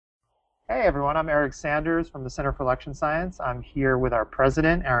Hey everyone, I'm Eric Sanders from the Center for Election Science. I'm here with our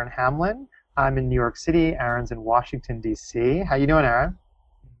president, Aaron Hamlin. I'm in New York City. Aaron's in Washington, D.C. How you doing, Aaron?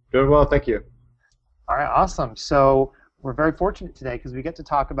 Doing well, thank you. All right, awesome. So we're very fortunate today because we get to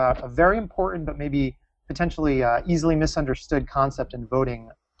talk about a very important but maybe potentially easily misunderstood concept in voting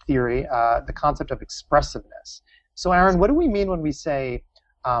theory, the concept of expressiveness. So Aaron, what do we mean when we say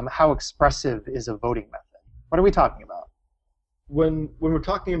how expressive is a voting method? What are we talking about? When we're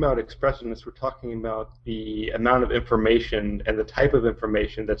talking about expressiveness, we're talking about the amount of information and the type of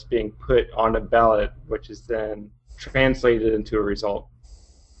information that's being put on a ballot, which is then translated into a result.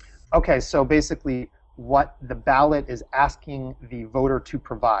 Okay, so basically what the ballot is asking the voter to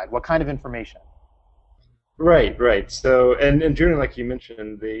provide. What kind of information? Right, right. So, and generally, like you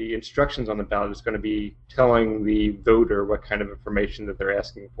mentioned, the instructions on the ballot is going to be telling the voter what kind of information that they're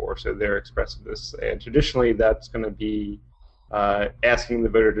asking for, so their expressiveness. And traditionally, that's going to be asking the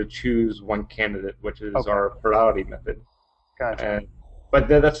voter to choose one candidate, which is Okay, our plurality method. gotcha. And, but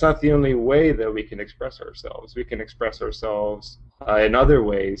that's not the only way that we can express ourselves. We can express ourselves in other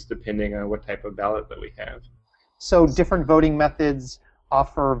ways depending on what type of ballot that we have. So different voting methods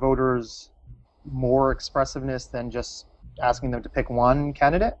offer voters more expressiveness than just asking them to pick one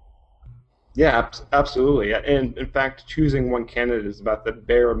candidate? Yeah, absolutely. And in fact, choosing one candidate is about the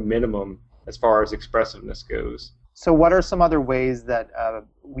bare minimum as far as expressiveness goes. So what are some other ways that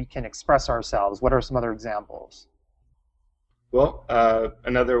we can express ourselves? What are some other examples? Well,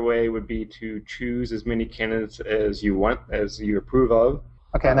 another way would be to choose as many candidates as you want, as you approve of.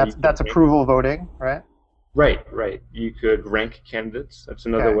 Okay, and You that's could approval voting, right? right, right. You could rank candidates. That's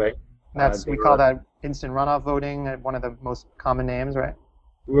another Okay. way. That's we call There that instant runoff voting, one of the most common names, right?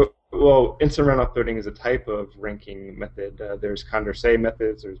 well, instant runoff voting is a type of ranking method. There's Condorcet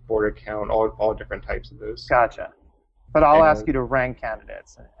methods, there's border count, all different types of those. Gotcha. But I'll ask And you to rank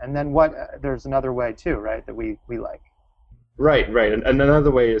candidates. And then what, there's another way too, right, that we like. right, right. And another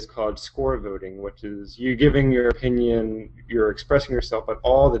way is called score voting, which is you giving your opinion, you're expressing yourself on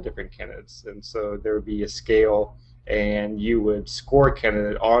all the different candidates. And so there would be a scale, and you would score a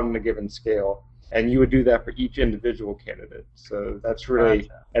candidate on a given scale, and you would do that for each individual candidate. So that's really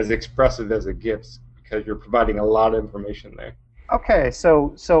Gotcha. as expressive as it gets because you're providing a lot of information there. Okay,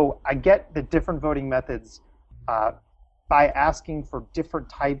 so I get the different voting methods uh, by asking for different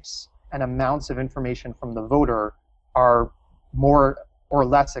types and amounts of information from the voter are more or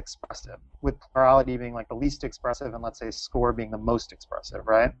less expressive, with plurality being like the least expressive and let's say score being the most expressive,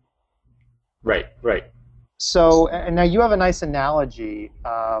 right? Right, right. So, and now you have a nice analogy.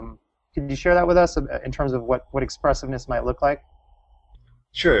 Could you share that with us in terms of what expressiveness might look like?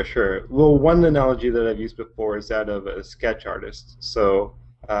 Sure, sure. Well, one analogy that I've used before is that of a sketch artist. So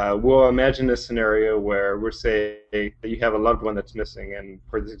we'll imagine a scenario where we're saying that you have a loved one that's missing, and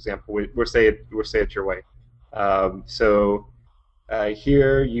for this example, we're say it's your wife.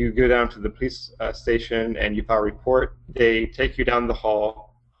 Here you go down to the police station and you file a report. They take you down the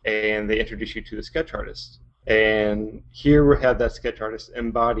hall and they introduce you to the sketch artist. And here we have that sketch artist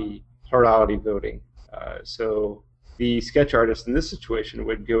embody plurality voting. So the sketch artist in this situation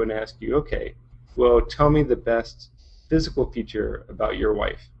would go and ask you, okay, well, tell me the best physical feature about your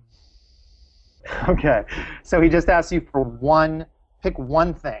wife. Okay, so he just asks you for pick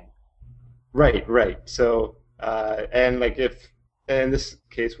one thing. Right, right. So, and like if in this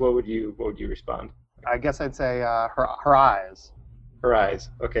case, what would you respond? I guess I'd say her eyes. Her eyes.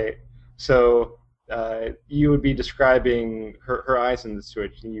 Okay. So you would be describing her eyes in this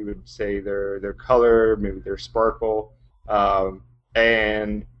situation. You would say their color, maybe their sparkle,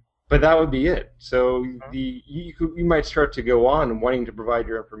 and but that would be it. So you might start to go on wanting to provide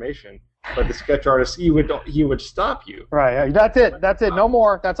your information, but the sketch artist he would stop you. Right. That's it. That's it. No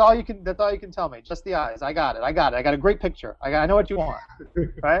more. That's all you can. That's all you can tell me. Just the eyes. I got it. I got it. I got a great picture. I know what you want.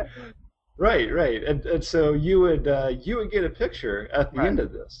 Right. Right, right, and so you would get a picture at the Right. end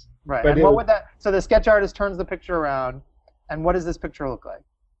of this, Right. but And what would that? So the sketch artist turns the picture around, and what does this picture look like?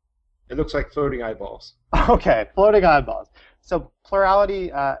 it looks like floating eyeballs. Okay, floating eyeballs. So plurality,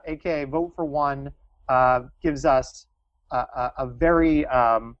 aka vote for one, gives us a very,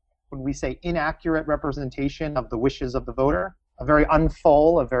 when we say inaccurate representation of the wishes of the voter, a very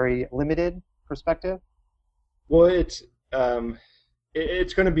unfull, a very limited perspective. Well, it's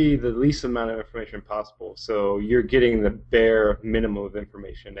going to be the least amount of information possible. So you're getting the bare minimum of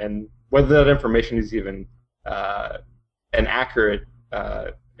information, and whether that information is even an accurate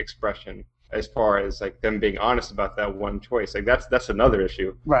expression, as far as like them being honest about that one choice, like that's another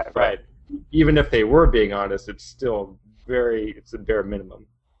issue. Right, right. But even if they were being honest, it's still it's a bare minimum.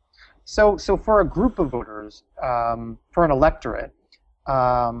 So for a group of voters, for an electorate,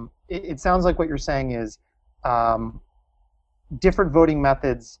 It sounds like what you're saying is um, different voting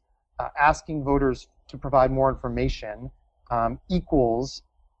methods, asking voters to provide more information equals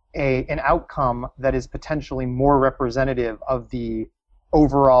an outcome that is potentially more representative of the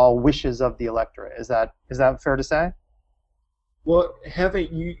overall wishes of the electorate. Is that fair to say? Well,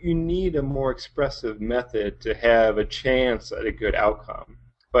 having you need a more expressive method to have a chance at a good outcome.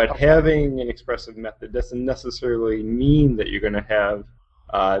 But Okay, having an expressive method doesn't necessarily mean that you're going to have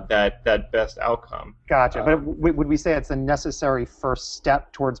that best outcome. gotcha. But Um, would we say it's a necessary first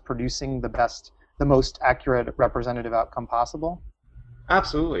step towards producing the most accurate representative outcome possible?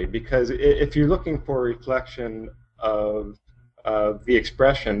 Absolutely, because if you're looking for a reflection of the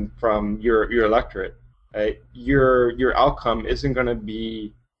expression from your electorate, your outcome isn't going to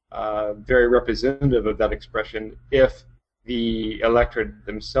be very representative of that expression if the electorate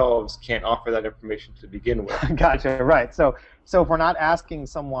themselves can't offer that information to begin with. Gotcha. Right. So if we're not asking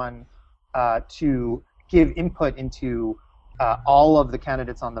someone to give input into all of the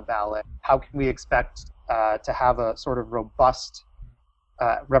candidates on the ballot, how can we expect to have a sort of robust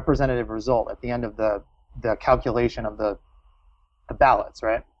representative result at the end of the calculation of the ballots,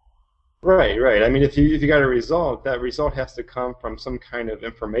 right? Right, right. I mean, if you got a result, that result has to come from some kind of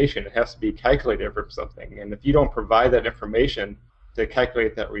information. It has to be calculated from something. And if you don't provide that information to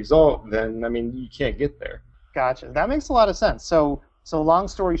calculate that result, then I mean, you can't get there. Gotcha. That makes a lot of sense. So long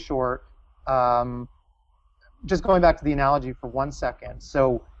story short, um, just going back to the analogy for 1 second.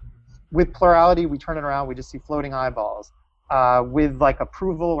 So with plurality, we turn it around, we just see floating eyeballs. With like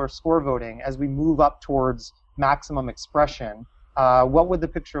approval or score voting, as we move up towards maximum expression, what would the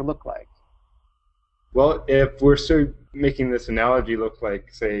picture look like? Well, if we're still making this analogy look like,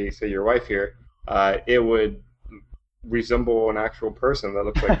 say your wife here, it would resemble an actual person that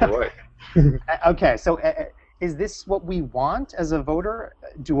looks like your wife. Okay, so is this what we want as a voter?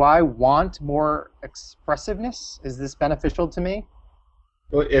 Do I want more expressiveness? Is this beneficial to me?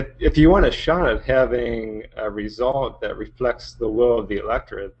 Well, if you want a shot at having a result that reflects the will of the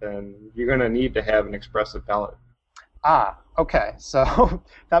electorate, then you're going to need to have an expressive ballot. Ah, okay, so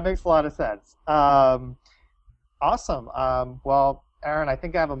that makes a lot of sense. Awesome. Well, Aaron, I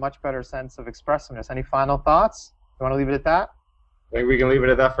think I have a much better sense of expressiveness. Any final thoughts? You want to leave it at that? I think we can leave it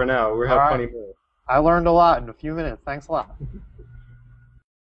at that for now. We'll All have right. plenty more. I learned a lot in a few minutes. Thanks a lot.